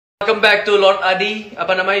welcome back to Lord Adi.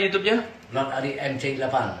 Apa namanya YouTube-nya? Lord Adi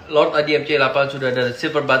MC8. Lord Adi MC8 sudah ada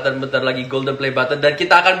silver button, bentar lagi golden play button, dan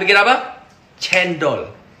kita akan bikin apa? Cendol.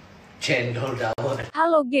 Cendol Dawet.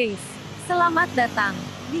 Halo guys, selamat datang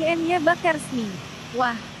di NY.BAKERz nih.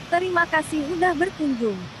 Wah, terima kasih udah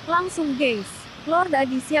berkunjung. Langsung guys, Lord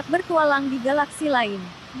Adi siap bertualang di galaksi lain.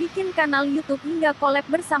 Bikin kanal YouTube hingga collab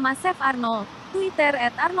bersama Chef Arnold, Twitter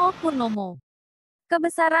 @Arnold_Poernomo.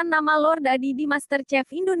 Kebesaran nama Lord Adi di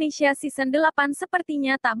MasterChef Indonesia Season 8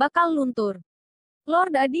 sepertinya tak bakal luntur.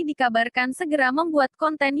 Lord Adi dikabarkan segera membuat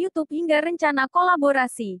konten YouTube hingga rencana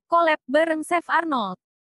kolaborasi, collab bareng Chef Arnold.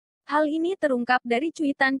 Hal ini terungkap dari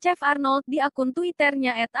cuitan Chef Arnold di akun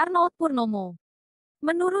Twitternya @Arnold_Poernomo.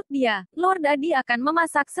 Menurut dia, Lord Adi akan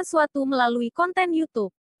memasak sesuatu melalui konten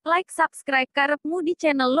YouTube. Like subscribe karepmu di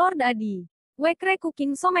channel Lord Adi. Wekre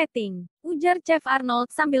cooking someting, ujar Chef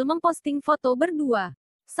Arnold sambil memposting foto berdua.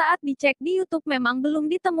 Saat dicek di YouTube memang belum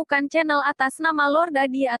ditemukan channel atas nama Lord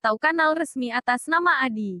Adi atau kanal resmi atas nama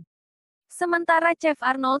Adi. Sementara Chef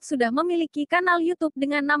Arnold sudah memiliki kanal YouTube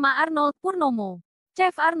dengan nama Arnold_Poernomo.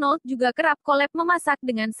 Chef Arnold juga kerap collab memasak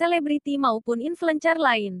dengan selebriti maupun influencer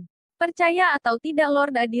lain. Percaya atau tidak,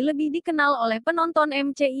 Lord Adi lebih dikenal oleh penonton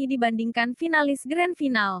MCI dibandingkan finalis Grand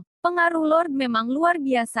Final. Pengaruh Lord memang luar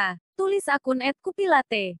biasa, tulis akun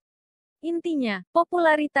 @kupilate. Intinya,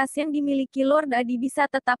 popularitas yang dimiliki Lord Adi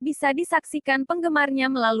tetap bisa disaksikan penggemarnya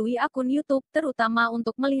melalui akun YouTube, terutama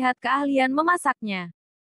untuk melihat keahlian memasaknya.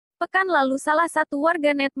 Pekan lalu salah satu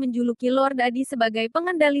warganet menjuluki Lord Adi sebagai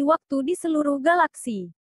pengendali waktu di seluruh galaksi.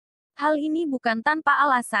 Hal ini bukan tanpa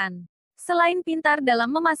alasan. Selain pintar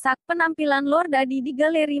dalam memasak, penampilan Lord Adi di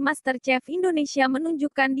galeri MasterChef Indonesia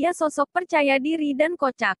menunjukkan dia sosok percaya diri dan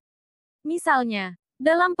kocak. Misalnya,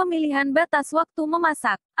 dalam pemilihan batas waktu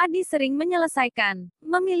memasak, Adi sering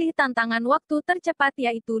memilih tantangan waktu tercepat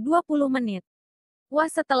yaitu 20 menit. Wah,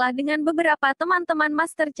 setelah dengan beberapa teman-teman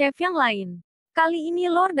MasterChef yang lain. Kali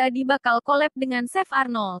ini Lord Adi bakal collab dengan Chef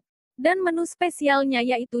Arnold. Dan menu spesialnya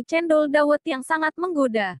yaitu cendol dawet yang sangat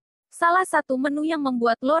menggoda. Salah satu menu yang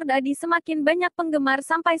membuat Lord Adi semakin banyak penggemar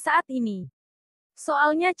sampai saat ini.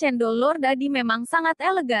 Soalnya cendol Lord Adi memang sangat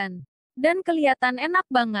elegan. Dan kelihatan enak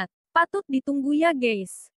banget. Patut ditunggu ya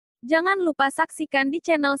guys. Jangan lupa saksikan di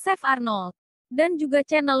channel Chef Arnold. Dan juga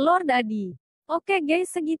channel Lord Adi. Oke guys,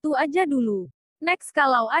 segitu aja dulu. Next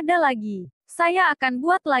kalau ada lagi, saya akan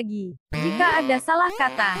buat lagi. Jika ada salah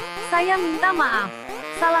kata, saya minta maaf.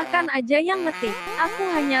 Salahkan aja yang ngetik. Aku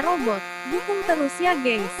hanya robot. Dukung terus ya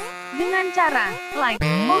guys. Dengan cara like,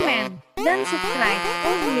 komen, dan subscribe.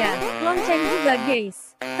 Oh iya, lonceng juga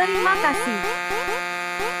guys. Terima kasih.